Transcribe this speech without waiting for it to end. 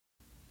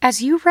As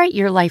you write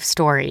your life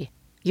story,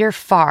 you're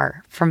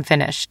far from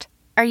finished.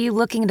 Are you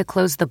looking to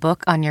close the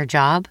book on your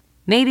job?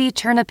 Maybe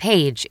turn a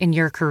page in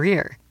your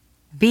career?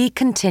 Be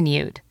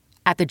continued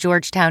at the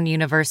Georgetown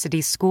University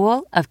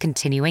School of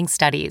Continuing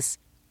Studies.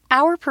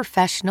 Our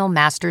professional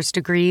master's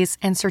degrees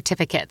and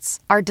certificates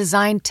are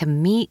designed to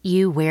meet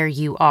you where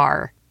you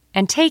are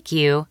and take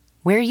you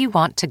where you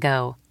want to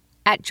go.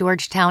 At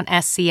Georgetown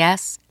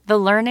SCS, the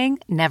learning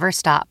never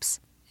stops,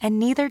 and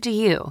neither do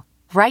you.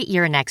 Write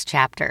your next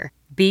chapter.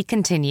 Be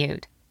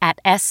continued at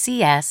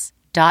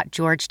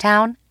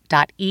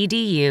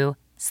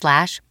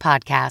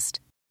scs.georgetown.edu/podcast.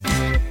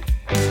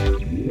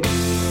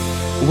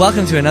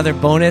 Welcome to another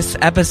bonus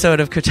episode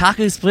of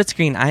Kotaku Split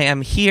Screen. I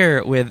am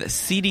here with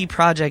CD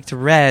Projekt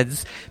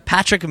Red's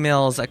Patrick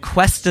Mills, a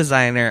quest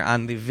designer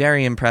on the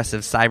very impressive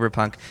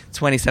Cyberpunk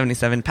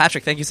 2077.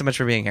 Patrick, thank you so much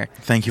for being here.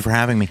 Thank you for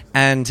having me.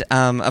 And,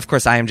 of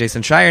course, I am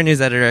Jason Schreier, news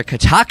editor at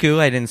Kotaku.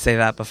 I didn't say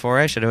that before.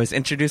 I should always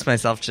introduce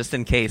myself just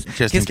in case.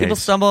 Because people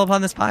stumble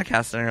upon this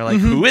podcast and are like,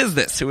 Who is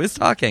this? Who is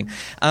talking?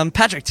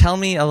 Patrick, tell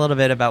me a little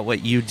bit about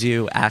what you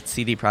do at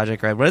CD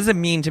Projekt Red. What does it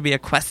mean to be a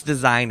quest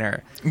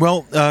designer?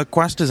 Well,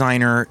 quest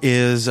designer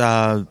is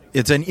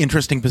it's an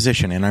interesting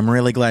position, and I'm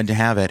really glad to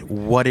have it.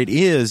 What it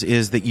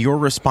is that you're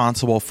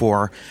responsible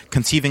for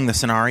conceiving the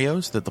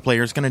scenarios that the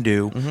player is going to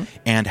do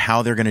and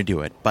how they're going to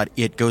do it. But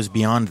it goes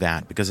beyond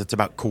that because it's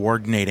about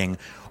coordinating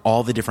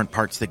all the different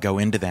parts that go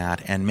into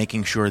that and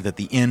making sure that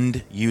the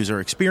end user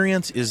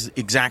experience is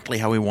exactly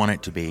how we want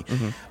it to be.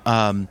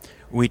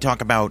 We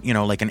talk about,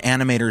 like an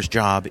animator's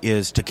job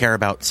is to care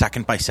about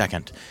second by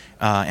second,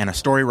 and a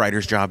story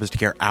writer's job is to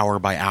care hour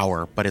by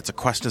hour, but it's a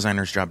quest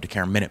designer's job to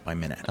care minute by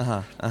minute.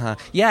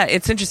 Yeah,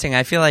 it's interesting.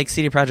 I feel like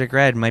CD Projekt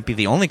Red might be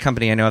the only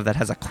company I know of that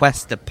has a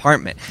quest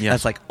department. Yes.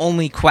 That's like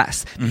only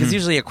quests. Because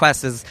usually a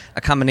quest is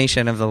a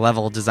combination of the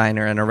level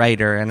designer and a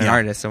writer and an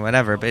artist and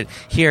whatever. But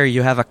here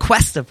you have a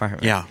quest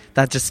department. Yeah.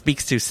 That just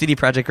speaks to CD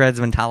Projekt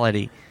Red's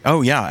mentality.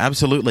 Oh yeah,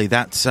 absolutely.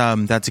 That's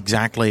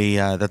exactly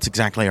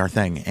our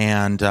thing.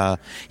 And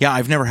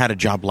I've never had a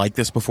job like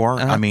this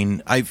before. I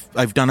mean,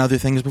 I've done other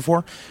things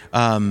before.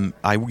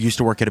 I used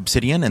to work at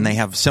Obsidian, and they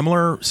have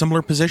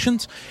similar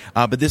positions.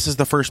 But this is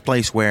the first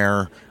place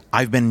where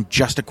I've been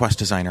just a quest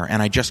designer,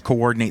 and I just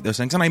coordinate those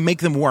things, and I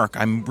make them work.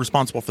 I'm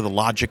responsible for the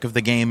logic of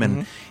the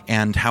game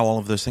and how all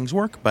of those things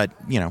work. But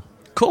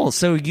Cool.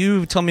 So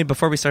you told me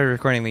before we started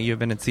recording that you've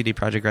been at CD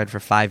Projekt Red for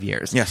 5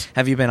 years. Yes.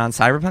 Have you been on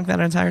Cyberpunk that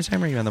entire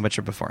time, or are you on The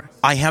Witcher before?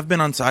 I have been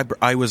on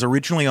I was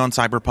originally on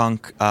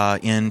Cyberpunk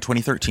in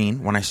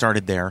 2013 when I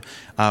started there.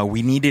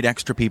 We needed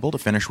extra people to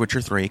finish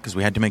Witcher 3 because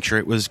we had to make sure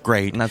it was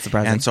great. Not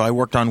surprising. And so I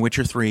worked on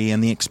Witcher 3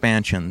 and the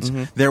expansions.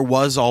 There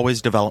was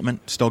always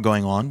development still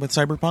going on with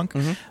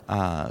Cyberpunk,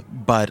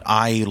 but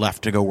I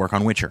left to go work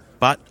on Witcher.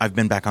 But I've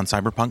been back on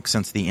Cyberpunk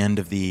since the end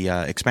of the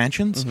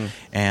expansions,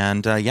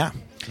 and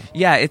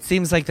Yeah, it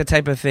seems like the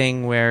type of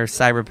thing where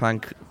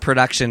Cyberpunk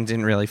production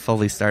didn't really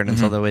fully start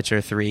until The Witcher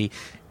 3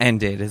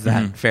 ended. Is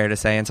that fair to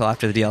say? Until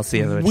after the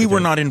DLC of The Witcher 3? We were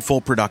not in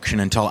full production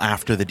until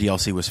after the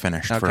DLC was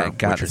finished. Okay,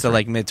 got it. So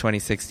like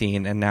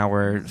mid-2016, and now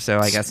we're,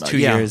 I guess 2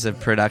 years of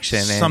production.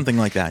 And something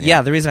like that.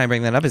 Yeah, the reason I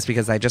bring that up is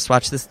because I just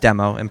watched this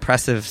demo.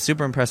 Impressive,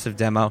 super impressive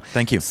demo.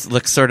 Thank you.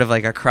 Looks sort of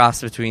like a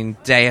cross between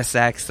Deus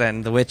Ex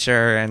and The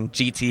Witcher and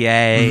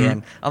GTA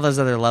and all those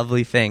other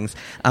lovely things.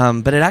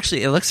 But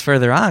it looks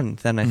further on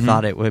than I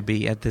thought it would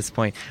be at this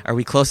point. Are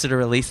we closer to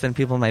release than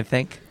people might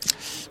think?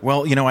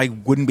 Well, I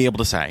wouldn't be able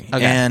to say.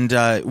 Okay. And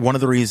one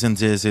of the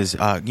reasons is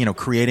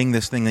creating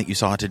this thing that you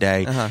saw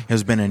today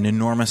has been an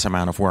enormous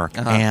amount of work.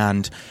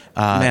 And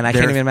man, I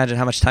can't even imagine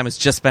how much time was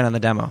just spent on the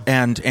demo.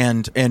 And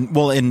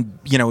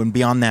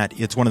beyond that,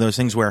 it's one of those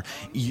things where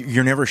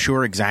you're never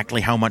sure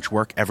exactly how much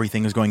work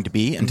everything is going to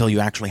be until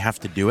you actually have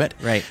to do it.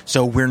 Right.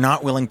 So we're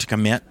not willing to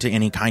commit to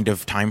any kind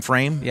of time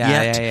frame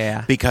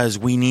yet, because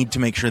we need to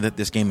make sure that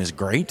this game is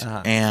great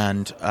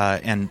and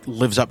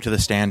lives up to the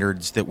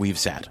standards that we've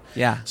set.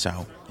 Yeah.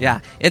 So.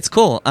 Yeah, it's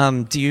cool.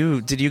 Did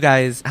you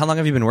guys? How long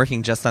have you been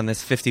working just on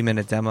this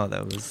 50-minute demo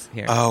that was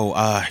here?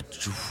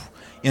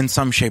 In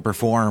some shape or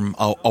form,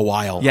 a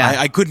while.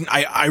 Yeah.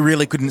 I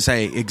really couldn't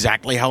say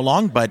exactly how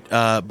long, but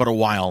a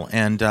while,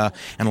 and a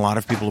lot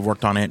of people have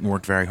worked on it and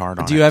worked very hard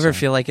on it. Do you ever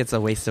feel like it's a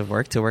waste of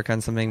work to work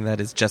on something that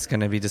is just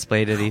going to be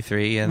displayed at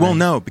E3? Well,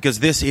 no, because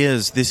this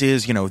is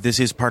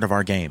part of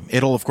our game.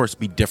 It'll of course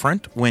be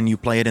different when you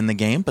play it in the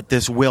game, but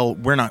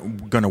we're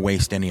not going to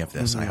waste any of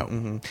this. I hope.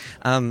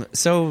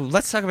 So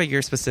let's talk about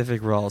your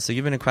specific role. So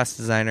you've been a quest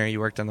designer. You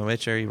worked on The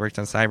Witcher. You worked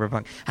on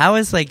Cyberpunk. How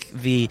is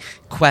the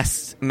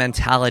quest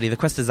mentality, the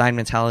quest design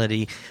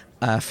mentality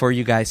for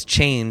you guys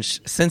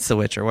changed since The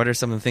Witcher? What are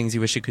some of the things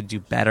you wish you could do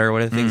better?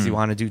 What are the things you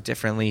want to do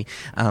differently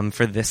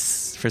for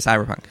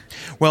Cyberpunk?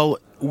 Well,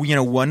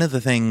 one of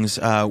the things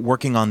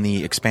working on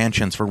the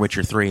expansions for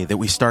Witcher 3 that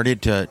we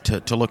started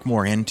to look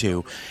more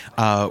into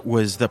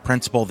was the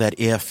principle that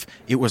if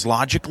it was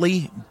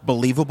logically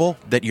believable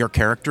that your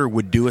character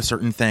would do a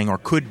certain thing or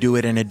could do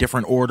it in a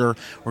different order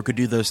or could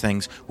do those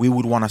things, we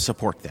would want to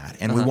support that.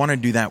 And we want to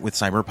do that with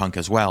Cyberpunk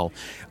as well.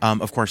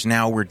 Of course,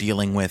 now we're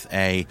dealing with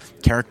a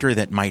character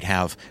that might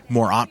have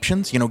more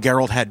options.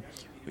 Geralt had...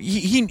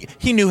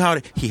 He knew how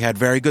to. He had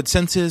very good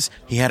senses.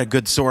 He had a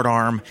good sword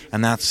arm,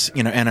 and that's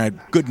and a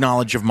good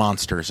knowledge of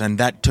monsters, and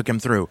that took him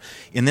through.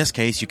 In this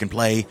case, you can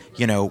play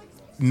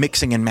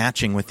mixing and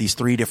matching with these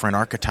 3 different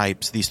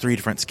archetypes, these 3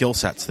 different skill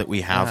sets that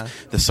we have: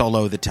 the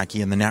solo, the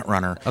techie, and the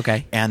netrunner.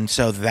 Okay, and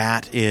so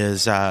that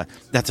is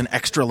that's an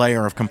extra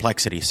layer of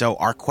complexity. So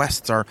our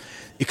quests are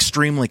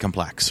extremely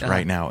complex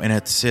right now, and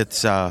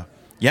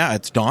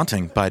it's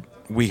daunting, but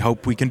we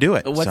hope we can do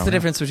it. What's the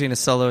difference between a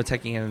solo, a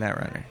techie, and a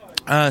netrunner?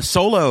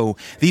 Solo,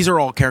 these are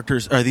all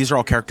characters. These are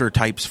all character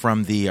types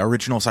from the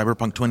original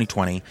Cyberpunk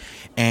 2020,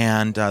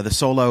 and the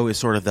solo is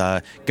sort of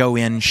the go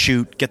in,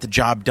 shoot, get the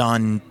job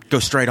done, go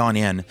straight on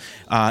in.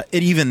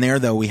 Even there,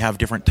 though, we have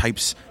different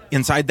types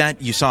inside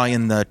that. You saw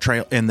in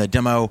the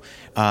demo,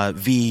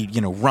 V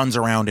runs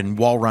around and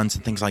wall runs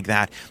and things like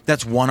that.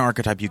 That's one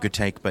archetype you could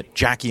take. But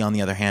Jackie, on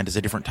the other hand, is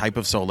a different type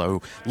of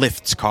solo,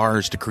 lifts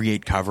cars to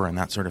create cover and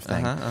that sort of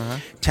thing.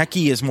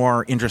 Techie is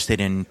more interested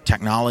in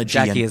technology.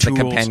 Jackie and is tools.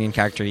 The companion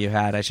character you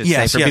had, I should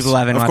say, for people who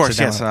haven't watched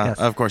the demo. Yes,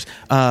 of course.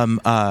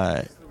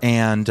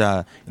 And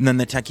then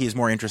the techie is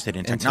more interested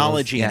in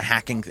technology and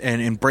hacking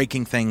and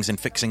breaking things and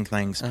fixing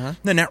things.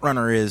 The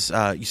netrunner is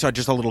you saw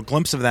just a little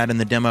glimpse of that in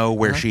the demo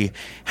where she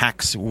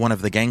hacks one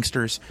of the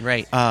gangsters.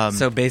 Right.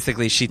 So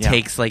basically, she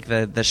takes like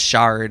the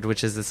shard,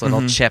 which is this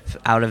little chip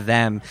out of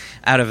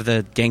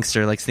the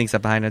gangster, like sneaks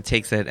up behind it,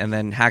 takes it, and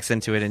then hacks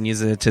into it and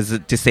uses it to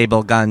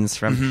disable guns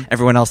from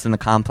everyone else in the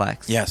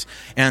complex. Yes,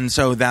 and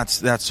so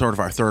that's sort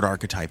of our third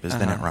archetype is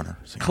the netrunner.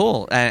 So.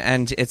 Cool.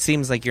 And it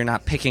seems like you're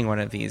not picking one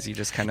of these; you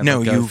just kind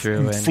of you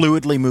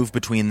fluidly move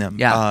between them.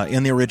 Yeah.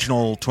 In the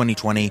original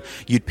 2020,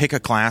 you'd pick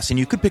a class, and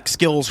you could pick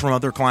skills from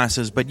other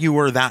classes, but you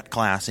were that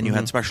class, and you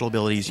had special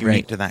abilities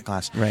unique to that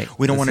class. Right.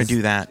 We don't want to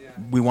do that.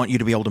 We want you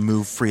to be able to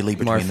move freely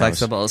between more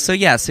flexible. those.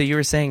 So so you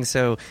were saying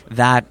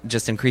that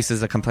just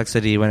increases the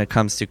complexity when it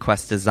comes to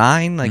quest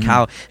design. Like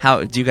how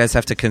do you guys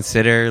have to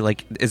consider,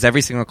 like, is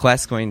every single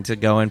quest going to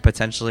go in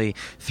potentially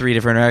 3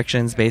 different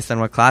directions based on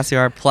what class you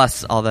are,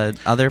 plus all the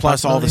other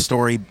all the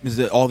story,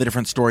 all the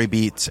different story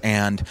beats,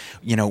 and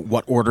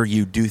what order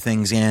you do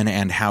things in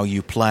and how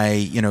you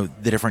play, the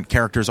different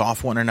characters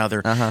off one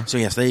another. So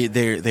yes,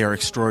 they are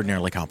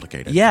extraordinarily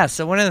complicated. Yeah,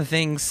 so one of the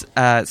things,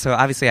 so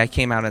obviously I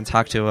came out and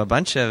talked to a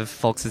bunch of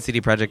folks at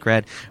CD Projekt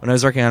Red when I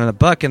was working on the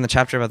book and the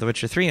chapter about The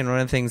Witcher 3, and one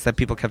of the things that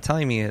people kept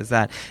telling me is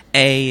that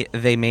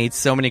they made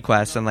so many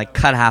quests and like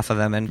cut half of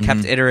them and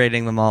kept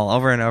iterating them all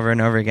over and over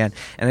and over again,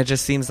 and it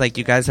just seems like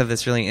you guys have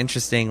this really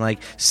interesting, like,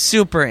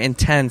 super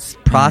intense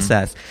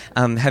process.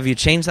 Have you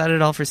changed that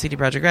at all for CD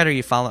Projekt Red?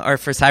 Or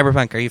for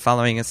Cyberpunk, are you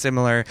following a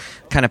similar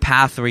kind of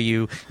path where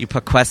you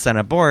put quests on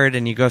a board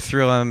and you go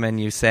through them and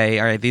you say,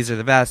 all right, these are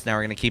the best, now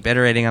we're going to keep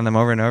iterating on them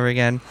over and over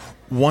again?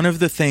 One of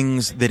the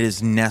things that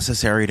is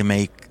necessary to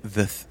make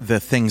the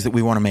things that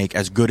we want to make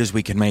as good as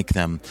we can make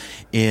them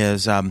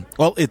is,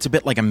 it's a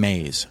bit like a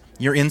maze.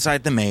 You're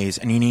inside the maze,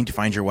 and you need to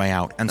find your way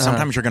out. And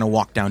sometimes you're going to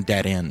walk down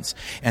dead ends.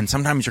 And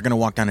sometimes you're going to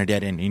walk down a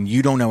dead end, and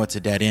you don't know it's a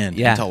dead end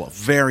until a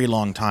very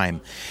long time.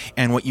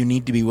 And what you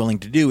need to be willing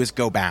to do is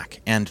go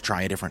back and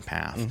try a different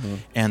path.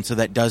 And so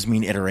that does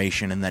mean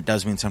iteration, and that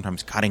does mean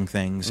sometimes cutting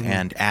things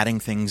and adding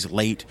things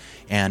late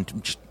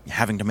and just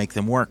having to make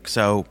them work.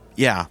 So,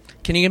 yeah.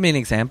 Can you give me an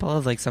example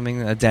of like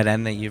a dead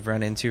end that you've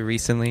run into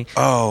recently?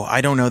 Oh, I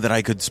don't know that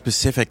I could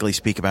specifically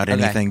speak about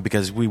anything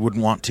because we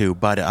wouldn't want to.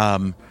 But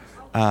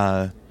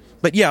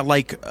yeah,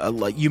 like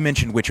you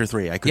mentioned Witcher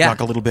 3. I could talk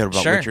a little bit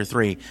about Witcher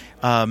 3.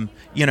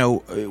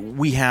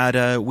 We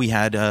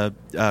had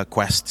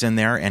quests in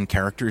there and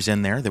characters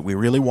in there that we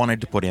really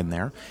wanted to put in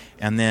there.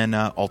 And then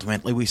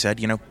ultimately we said,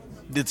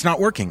 it's not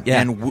working. Yeah.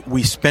 And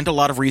we spent a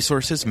lot of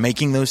resources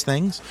making those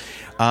things.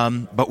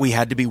 But we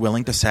had to be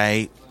willing to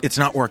say, it's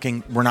not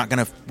working. We're not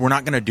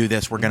gonna do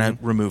this. We're gonna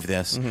remove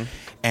this.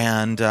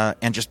 And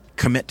just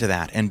commit to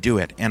that and do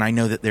it. And I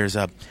know that there's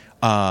a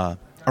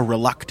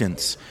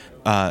reluctance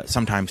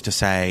sometimes to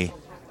say,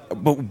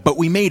 but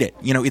we made it.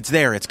 It's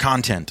there. It's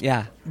content.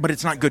 Yeah. But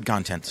it's not good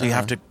content, so you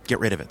have to get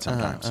rid of it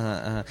sometimes.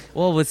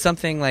 Well, with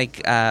something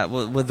like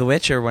with The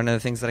Witcher, one of the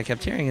things that I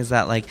kept hearing is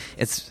that like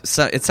it's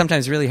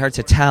sometimes really hard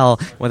to tell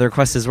whether a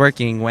quest is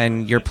working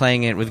when you're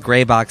playing it with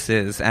gray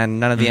boxes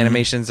and none of the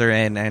animations are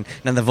in and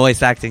none of the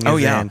voice acting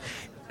is in.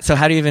 So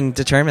how do you even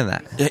determine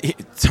that?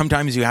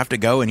 Sometimes you have to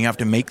go and you have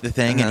to make the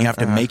thing and you have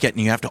to make it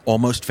and you have to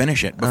almost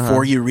finish it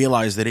before you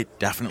realize that it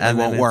definitely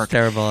won't work. It's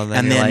terrible, and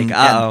then you're like,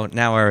 uh-oh,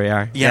 now where we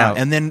are. Yeah,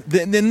 and then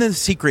the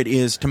secret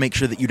is to make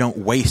sure that you don't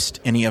waste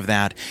any of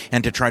that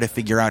and to try to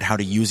figure out how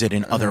to use it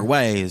in other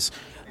ways.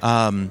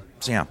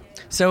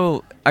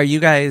 So, are you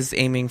guys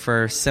aiming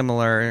for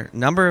similar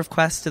number of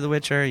quests to The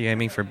Witcher? Are you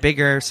aiming for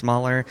bigger,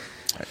 smaller?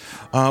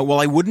 Well,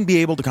 I wouldn't be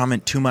able to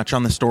comment too much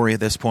on the story at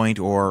this point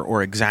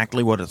or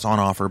exactly what it's on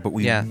offer, but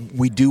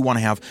we do want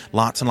to have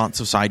lots and lots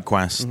of side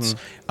quests.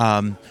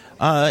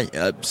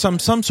 Some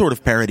sort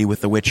of parody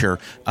with The Witcher.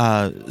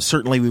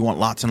 Certainly, we want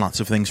lots and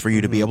lots of things for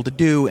you to be able to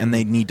do, and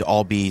they need to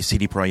all be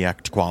CD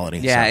Projekt quality.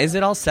 Yeah, so. Is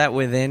it all set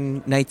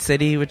within Night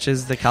City, which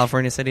is the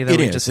California city that it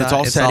we is. just It's saw?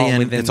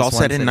 all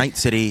set in Night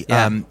City.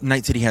 Yeah.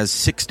 Night City has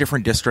 6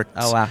 different districts.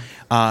 Oh, wow.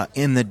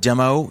 In the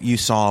demo, you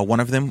saw one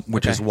of them,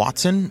 which is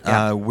Watson.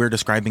 Yeah. We're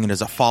describing it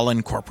as a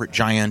fallen corporate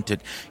giant.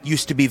 It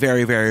used to be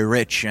very, very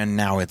rich, and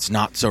now it's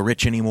not so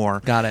rich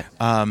anymore. Got it.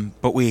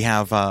 But we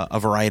have a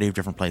variety of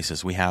different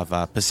places. We have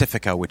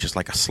Pacifica, which is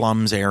like a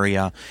slums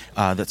area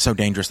that's so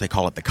dangerous they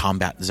call it the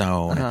combat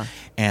zone,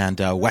 and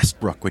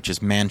Westbrook, which is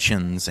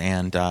mansions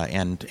and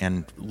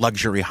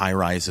luxury high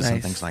rises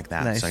and things like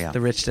that. Nice. So yeah,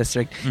 the rich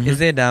district.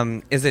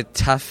 Mm-hmm. Is it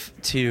tough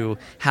to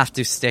have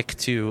to stick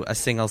to a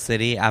single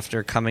city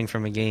after coming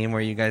from a game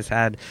where you guys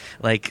had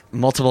like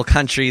multiple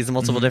countries,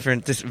 multiple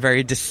different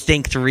very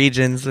distinct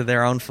regions with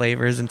their own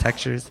flavors and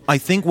textures? I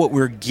think what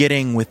we're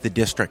getting with the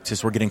districts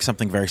is we're getting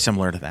something very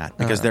similar to that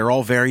because they're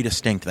all very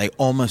distinct. They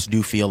almost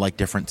do feel like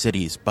different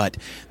cities, but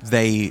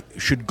they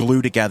should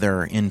glue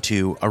together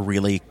into a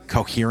really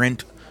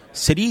coherent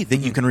city that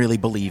you can really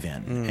believe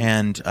in.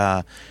 And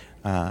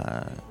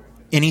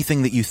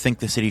anything that you think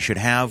the city should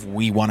have,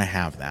 we want to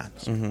have that.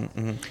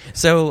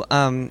 So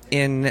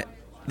in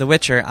The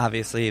Witcher,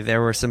 obviously, there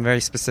were some very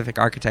specific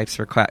archetypes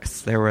for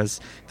quests. There was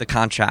the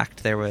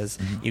contract. There was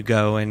you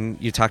go and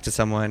you talk to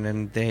someone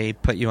and they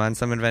put you on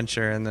some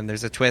adventure and then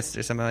there's a twist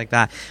or something like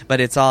that.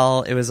 But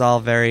it was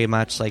all very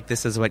much like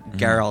this is what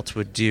Geralt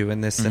would do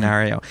in this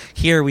scenario.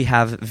 Here we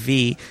have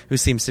V, who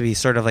seems to be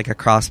sort of like a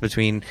cross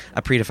between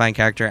a predefined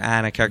character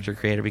and a character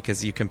creator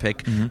because you can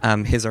pick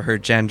his or her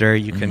gender.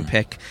 You can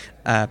pick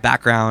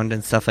background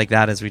and stuff like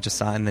that, as we just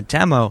saw in the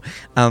demo.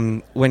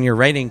 When you're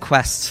writing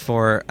quests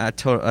for a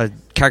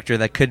character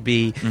that could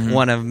be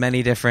one of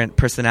many different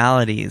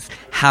personalities,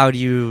 how do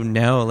you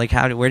know? Like,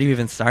 where do you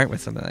even start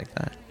with something like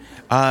that?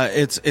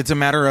 It's a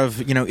matter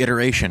of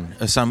iteration.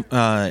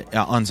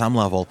 On some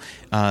level,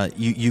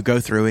 you go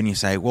through and you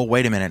say, well,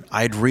 wait a minute,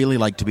 I'd really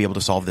like to be able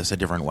to solve this a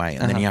different way,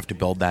 and then you have to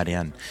build that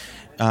in.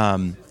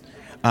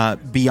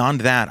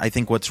 Beyond that, I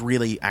think what's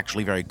really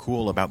actually very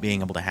cool about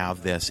being able to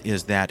have this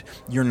is that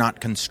you're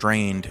not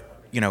constrained.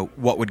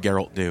 What would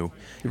Geralt do?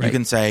 Right. You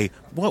can say,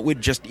 what would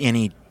just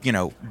any,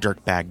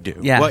 dirtbag do?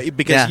 Yeah.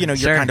 Because,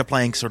 you're kind of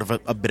playing sort of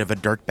a bit of a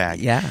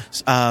dirtbag. Yeah.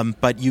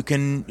 But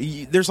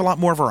there's a lot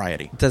more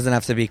variety. It doesn't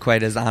have to be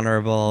quite as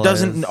honorable.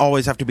 Doesn't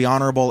always have to be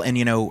honorable. And,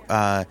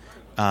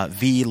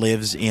 V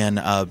lives in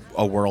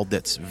a world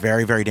that's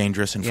very, very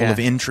dangerous and full of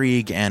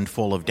intrigue and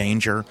full of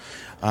danger.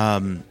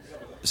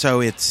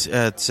 So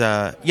it'll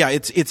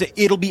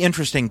be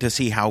interesting to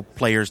see how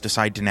players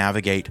decide to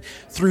navigate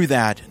through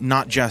that,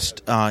 not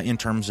just in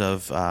terms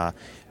of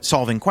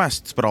solving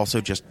quests, but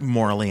also just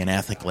morally and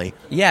ethically.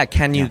 Yeah,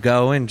 can you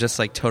go in just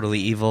like totally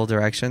evil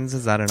directions?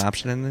 Is that an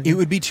option in the game? It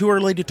would be too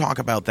early to talk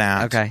about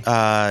that.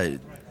 Okay.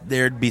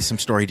 There'd be some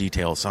story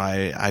details. So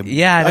I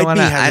don't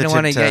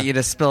want to get you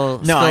to spill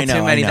too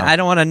many. I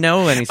don't want to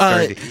know any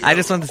story. I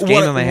just want this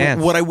game in my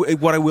hands.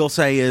 What I will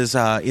say is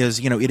it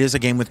is a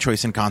game with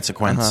choice and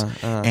consequence,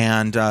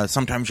 and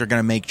sometimes you're going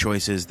to make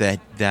choices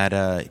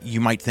that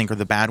you might think are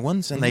the bad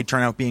ones, and they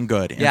turn out being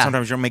good. And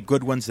sometimes you'll make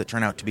good ones that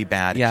turn out to be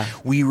bad. Yeah.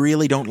 We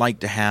really don't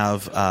like to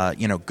have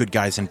good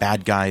guys and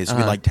bad guys.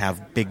 We like to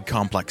have big,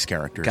 complex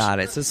characters. Got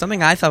it. So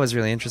something I thought was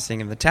really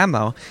interesting in the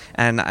demo,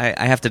 and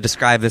I have to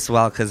describe this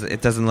well because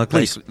it doesn't look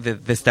like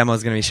this demo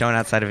is going to be shown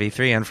outside of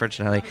E3,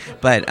 unfortunately.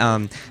 But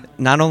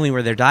not only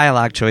were there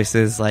dialogue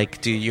choices,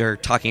 like you're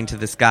talking to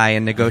this guy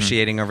and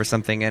negotiating over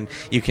something, and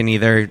you can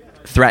either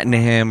threaten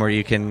him or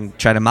you can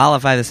try to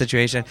mollify the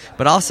situation,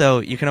 but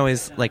also you can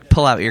always like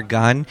pull out your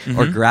gun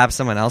or grab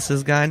someone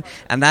else's gun,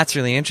 and that's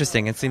really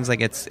interesting. It seems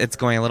like it's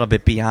going a little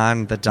bit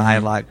beyond the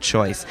dialogue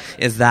choice.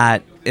 Is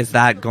that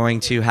going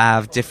to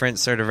have different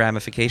sort of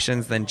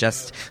ramifications than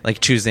just like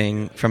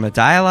choosing from a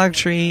dialogue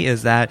tree?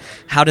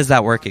 How does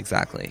that work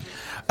exactly?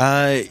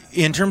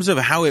 In terms of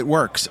how it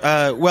works,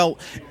 well,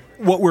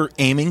 what we're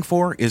aiming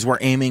for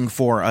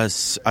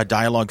is a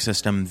dialogue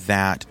system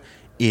that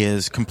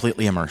is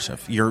completely immersive.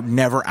 You're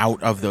never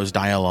out of those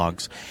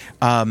dialogues.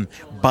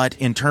 But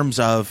in terms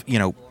of,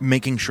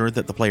 making sure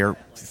that the player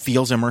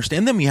feels immersed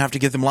in them, you have to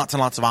give them lots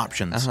and lots of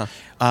options.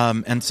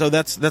 And so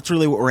that's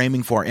really what we're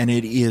aiming for. And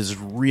it is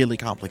really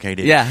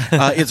complicated.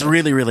 Yeah. It's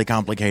really, really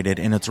complicated,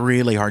 and it's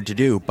really hard to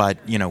do. But,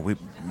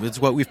 it's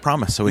what we've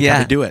promised, so we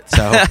got to do it.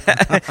 So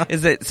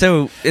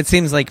So it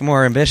seems like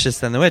more ambitious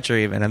than The Witcher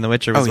even, and The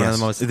Witcher was one of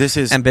the most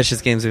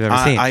ambitious games we've ever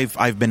seen.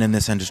 I've been in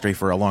this industry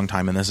for a long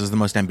time, and this is the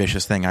most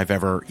ambitious thing I've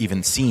ever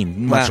even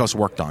seen, much less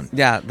worked on.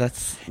 Yeah,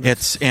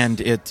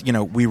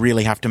 we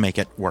really have to make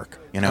it work,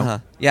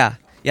 Yeah.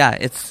 Yeah,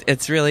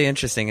 it's really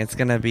interesting. It's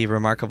going to be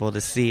remarkable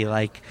to see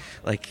like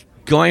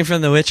going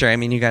from The Witcher, I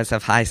mean, you guys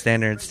have high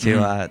standards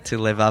to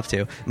live up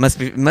to. Must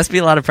be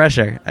a lot of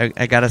pressure.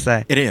 I gotta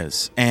say it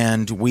is,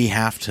 and we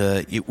have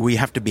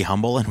to be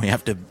humble, and we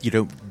have to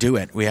do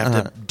it. We have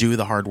to do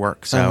the hard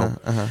work. So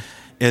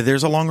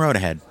there's a long road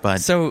ahead.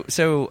 But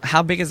so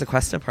how big is the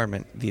quest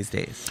department these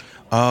days?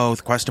 Oh,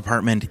 the quest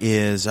department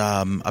is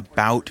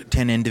about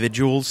 10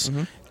 individuals,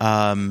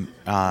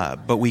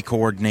 but we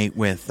coordinate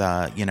with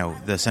the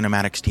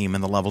cinematics team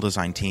and the level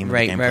design team.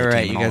 Right. Team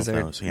You guys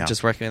are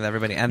just working with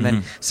everybody, and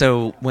then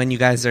so when you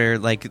guys are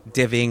like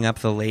divvying up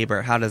the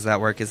labor, how does that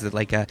work? Is it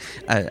like a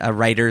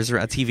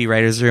TV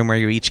writers room where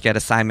you each get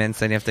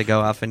assignments and you have to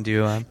go off and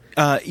do?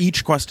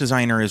 Each quest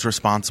designer is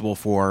responsible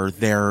for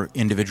their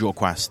individual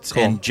quests,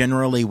 cool. And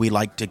generally we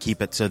like to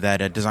keep it so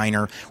that a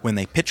designer, when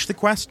they pitch the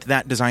quest,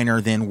 that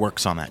designer then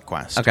works on that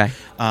quest. Okay.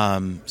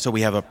 So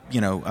we have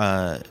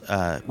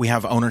we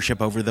have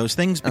ownership over those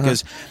things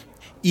because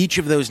each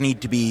of those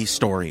need to be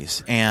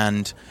stories,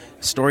 and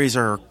stories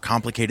are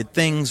complicated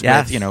things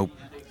with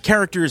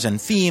characters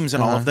and themes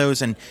and all of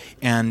those,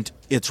 and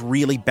it's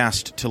really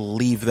best to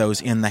leave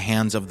those in the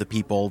hands of the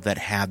people that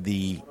had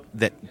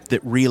that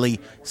really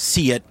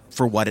see it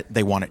for what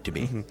they want it to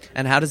be.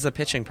 And how does the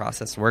pitching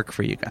process work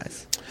for you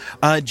guys?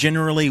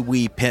 Generally,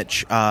 we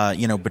pitch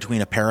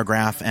between a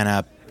paragraph and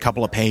a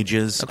couple of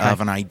pages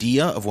of an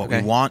idea of what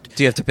we want.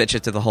 Do you have to pitch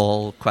it to the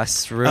whole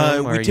quest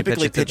room, or we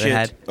typically pitch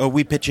it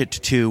we pitch it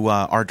to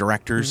our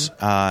directors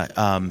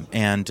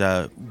and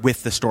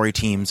with the story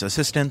team's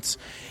assistants,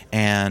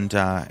 and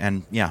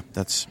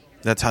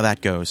that's how that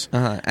goes.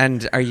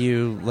 And are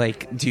you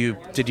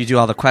did you do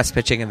all the quest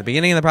pitching in the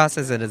beginning of the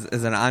process? Is it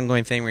an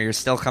ongoing thing where you're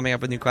still coming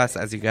up with new quests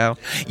as you go?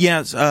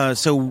 Yes.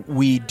 So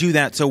we do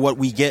that. So what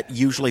we get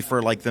usually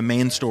for like the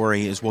main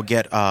story is we'll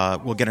get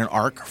an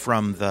arc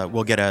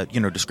we'll get a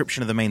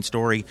description of the main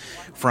story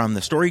from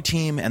the story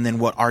team, and then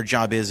what our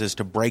job is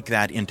to break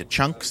that into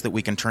chunks that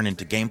we can turn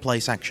into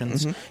gameplay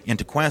sections,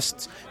 into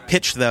quests,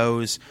 pitch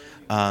those.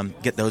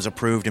 Get those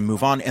approved and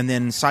move on, and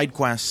then side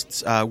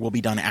quests will be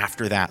done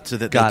after that, so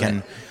that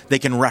they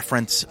can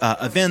reference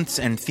events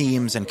and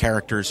themes and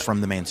characters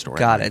from the main story.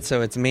 Got it.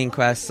 So it's main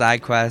quests,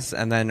 side quests,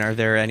 and then are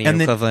there any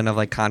equivalent of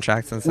like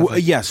contracts and stuff?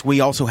 Yes,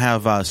 we also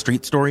have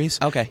street stories.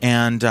 Okay.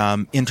 And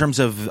in terms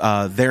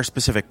of their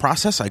specific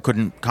process, I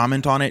couldn't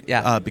comment on it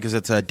because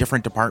it's a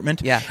different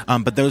department. Yeah.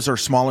 But those are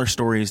smaller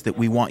stories that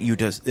we want you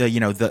to,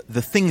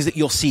 the things that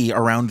you'll see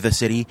around the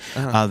city,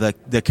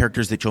 the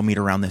characters that you'll meet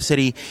around the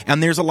city,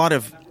 and there's a lot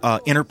of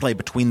interplay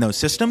between those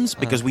systems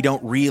because we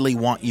don't really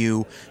want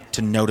you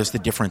to notice the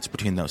difference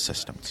between those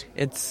systems.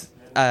 It's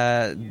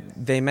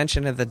they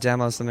mentioned at the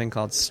demo something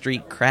called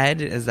Street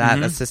Cred. Is that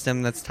a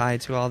system that's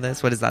tied to all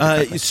this? What is that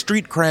exactly?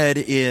 Street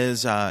Cred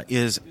is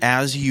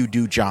as you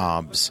do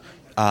jobs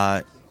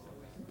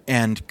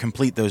and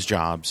complete those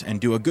jobs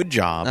and do a good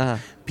job,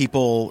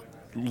 people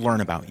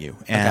learn about you,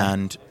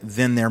 and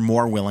then they're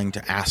more willing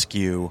to ask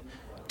you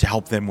to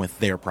help them with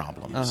their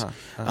problems.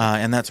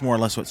 And that's more or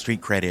less what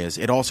street cred is.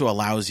 It also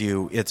allows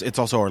you, it's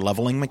also our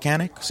leveling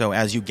mechanic, so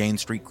as you gain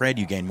street cred,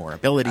 you gain more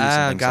abilities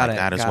and things like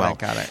that as well.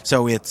 Got it.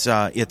 So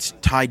it's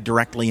tied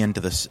directly into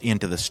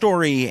the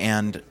story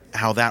and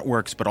how that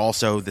works, but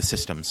also the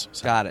systems.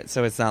 So. Got it.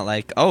 So it's not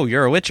like, oh,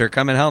 you're a Witcher,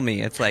 come and help me.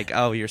 It's like,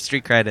 oh, your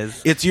street cred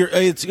is.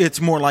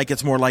 It's more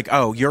like,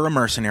 oh, you're a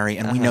mercenary,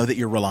 and we know that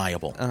you're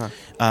reliable.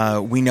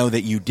 We know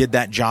that you did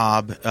that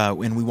job,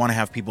 and we want to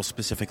have people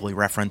specifically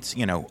reference,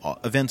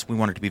 events. We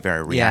want it to be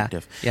very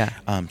reactive.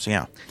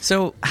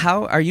 So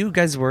how are you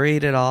guys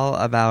worried at all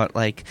about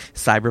like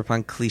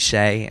cyberpunk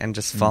cliche and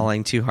just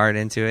falling too hard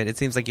into it? It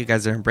seems like you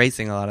guys are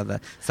embracing a lot of the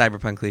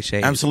cyberpunk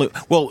cliches.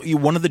 Absolutely. Well,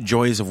 one of the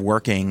joys of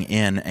working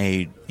in a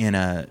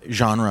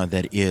genre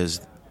that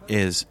is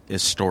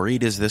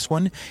storied as this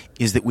one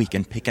is that we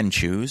can pick and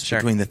choose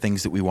between the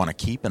things that we want to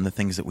keep and the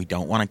things that we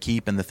don't want to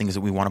keep and the things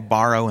that we want to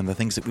borrow and the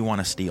things that we want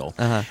to steal.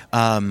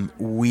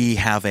 We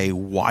have a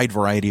wide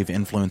variety of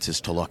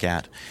influences to look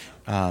at.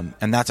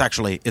 And that's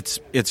actually it's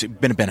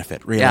been a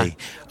benefit, really.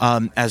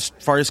 As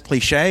far as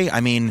cliche,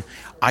 I mean,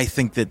 I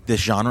think that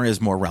this genre is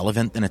more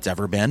relevant than it's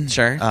ever been.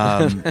 Sure.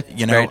 I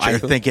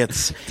think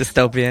it's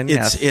dystopian.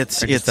 It's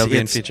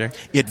dystopian future.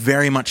 It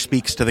very much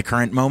speaks to the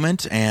current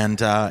moment, and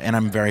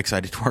I'm very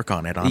excited to work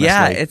on it. Honestly,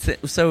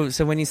 it's so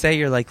when you say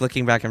you're like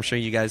looking back, I'm sure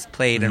you guys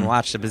played and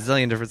watched a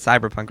bazillion different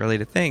cyberpunk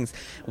related things.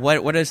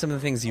 What are some of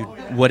the things you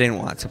wouldn't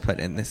want to put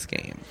in this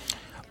game?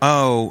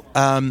 Well,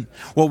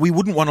 we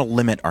wouldn't want to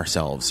limit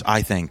ourselves,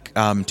 I think,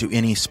 to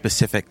any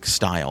specific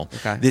style.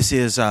 Okay. This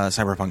is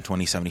Cyberpunk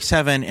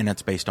 2077, and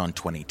it's based on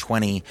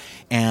 2020.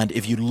 And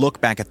if you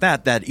look back at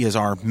that is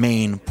our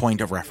main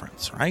point of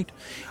reference, right?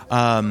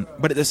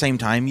 But at the same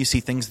time, you see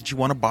things that you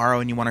want to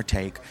borrow and you want to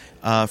take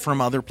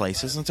from other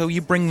places, and so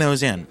you bring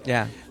those in.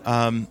 Yeah.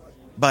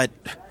 But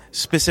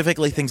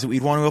specifically things that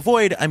we'd want to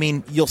avoid, I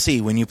mean, you'll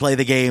see when you play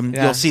the game.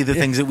 You'll see the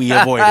things that we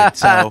avoided.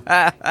 So,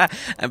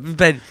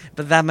 but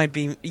that might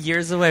be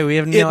years away. We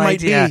have no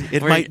idea.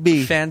 It might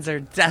be. Fans are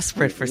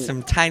desperate for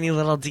some tiny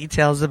little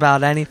details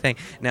about anything.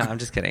 No, I'm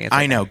just kidding.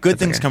 I know. Good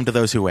things come to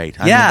those who wait.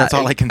 That's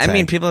all I can say. I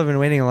mean, people have been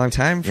waiting a long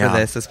time for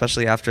this,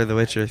 especially after The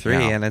Witcher 3,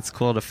 and it's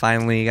cool to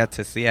finally get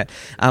to see it.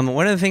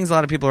 One of the things a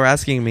lot of people are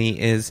asking me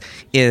is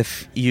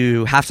if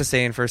you have to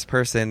stay in first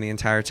person the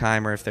entire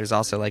time, or if there's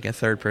also like a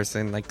third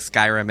person, like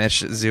Skyrim-ish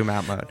zoom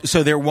out mode.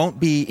 So there won't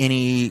be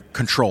any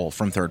control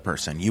from third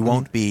person. You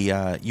won't be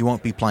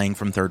playing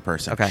from third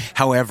person. Okay.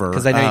 However,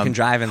 because I know you can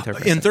drive in third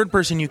person. In third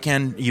person, you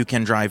can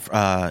drive.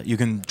 You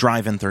can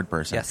drive in third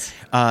person. Yes.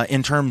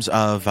 In terms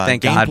of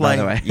Thank gameplay, God, by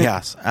the way.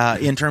 yes.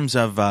 In terms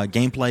of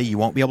gameplay, you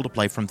won't be able to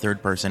play from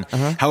third person.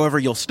 However,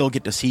 you'll still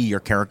get to see your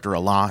character a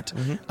lot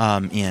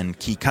in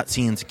key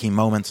cutscenes, key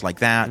moments like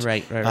that.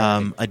 Right.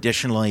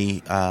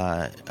 Additionally,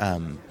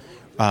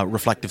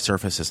 reflective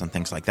surfaces and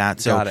things like that.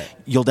 So Got it.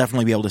 You'll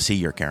definitely be able to see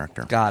your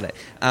character. Got it.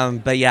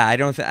 But yeah,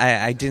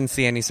 I didn't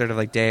see any sort of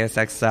like Deus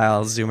Ex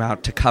style zoom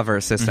out to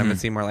cover system. It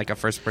seemed more like a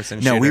first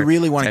person shooter. No, we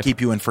really want to keep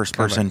you in first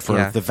person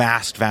for the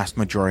vast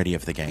majority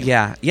of the game.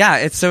 Yeah.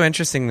 It's so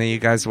interesting that you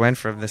guys went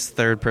from this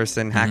third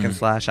person hack and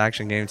slash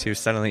action game to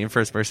suddenly a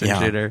first person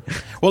shooter.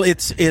 Well,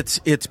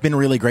 it's been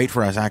really great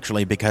for us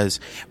actually because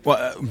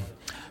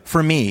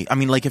for me, I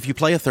mean, like if you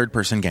play a third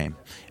person game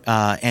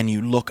and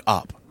you look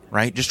up.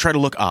 Right, just try to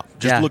look up.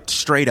 Just look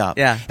straight up.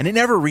 Yeah, and it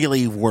never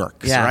really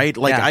works. Right,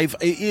 like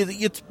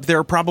there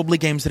are probably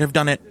games that have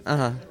done it.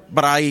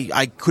 But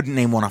I couldn't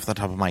name one off the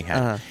top of my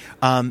head.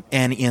 And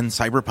in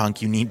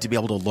Cyberpunk, you need to be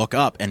able to look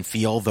up and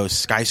feel those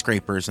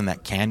skyscrapers and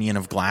that canyon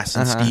of glass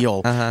and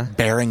steel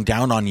bearing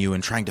down on you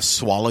and trying to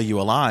swallow you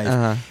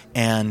alive.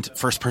 And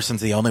first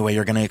person's the only way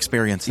you're going to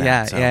experience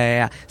that.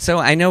 Yeah. So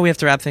I know we have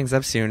to wrap things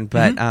up soon,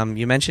 but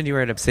you mentioned you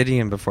were at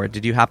Obsidian before.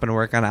 Did you happen to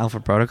work on Alpha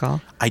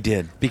Protocol? I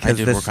did.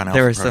 Because I did work on Alpha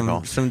there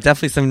Protocol. was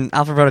definitely some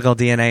Alpha Protocol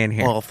DNA in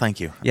here. Well,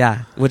 thank you.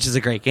 Yeah, which is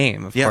a great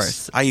game, of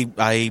course.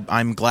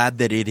 I'm glad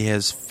that it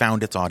has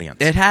found its audience.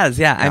 It has,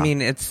 yeah. I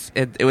mean,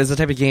 it was the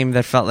type of game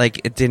that felt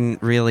like it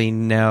didn't really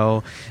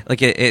know,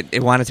 like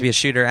it wanted to be a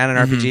shooter and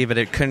an RPG, but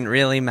it couldn't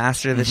really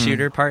master the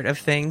shooter part of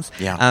things.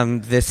 Yeah.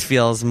 This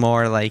feels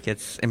more like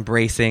it's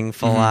embracing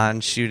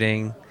full-on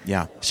shooting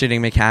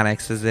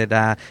mechanics. Is it?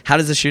 How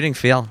does the shooting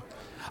feel?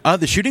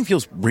 The shooting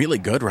feels really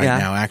good right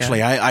now.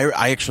 Actually,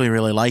 I actually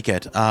really like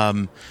it.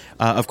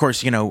 Of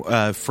course,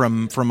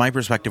 from my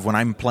perspective, when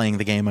I'm playing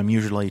the game, I'm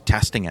usually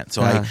testing it.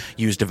 So I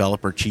use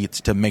developer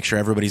cheats to make sure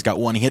everybody's got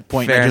one hit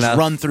point. Fair I just enough.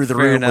 run through the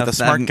room with a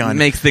smart gun.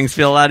 Makes things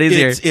feel a lot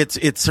easier.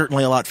 It's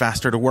certainly a lot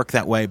faster to work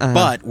that way.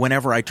 But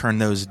whenever I turn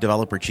those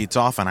developer cheats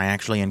off and I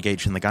actually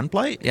engage in the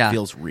gunplay, it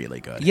feels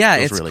really good. Yeah,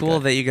 it's really cool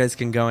that you guys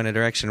can go in a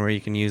direction where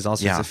you can use all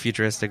sorts of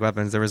futuristic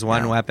weapons. There was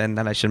one weapon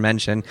that I should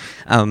mention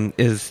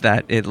is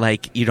that it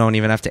you don't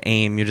even have to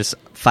aim. You just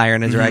fire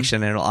in a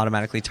direction and it'll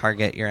automatically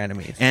target your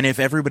enemies. And if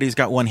everybody's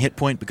got one hit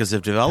point because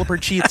of developer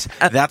cheats,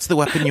 that's the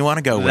weapon you want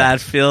to go with.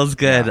 That feels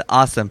good. Yeah.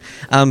 Awesome.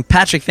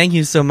 Patrick, thank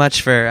you so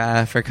much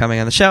for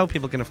coming on the show.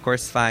 People can, of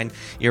course, find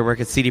your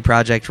work at CD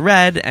Projekt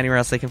Red. Anywhere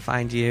else they can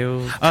find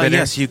you?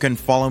 Yes, you can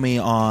follow me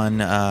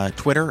on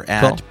Twitter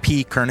at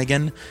P.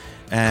 Kernaghan.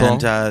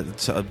 And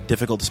it's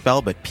difficult to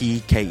spell, but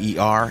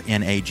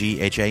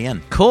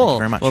Pkernaghan. Cool. Thank you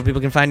very much. Well,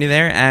 people can find you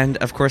there. And,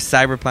 of course,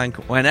 Cyberpunk,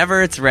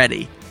 whenever it's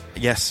ready.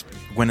 Yes,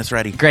 when it's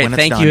ready. Great.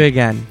 Thank you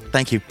again.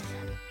 Thank you.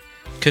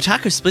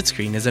 Kotaku Split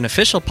Screen is an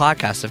official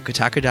podcast of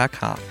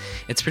Kotaku.com.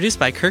 It's produced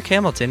by Kirk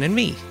Hamilton and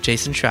me,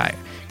 Jason Schreier.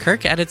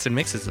 Kirk edits and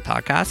mixes the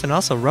podcast and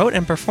also wrote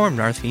and performed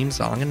our theme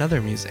song and other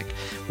music.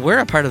 We're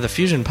a part of the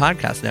Fusion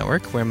Podcast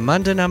Network, where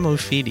Mandana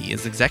Mufidi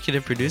is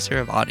executive producer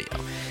of audio.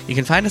 You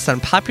can find us on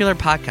popular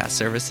podcast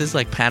services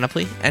like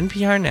Panoply,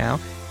 NPR Now,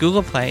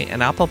 Google Play,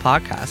 and Apple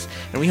Podcasts,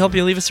 and we hope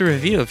you leave us a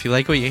review if you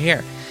like what you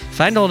hear.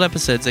 Find old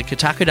episodes at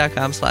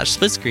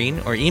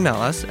kotaku.com/splitscreen or email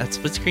us at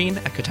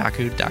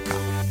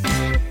splitscreen@kotaku.com.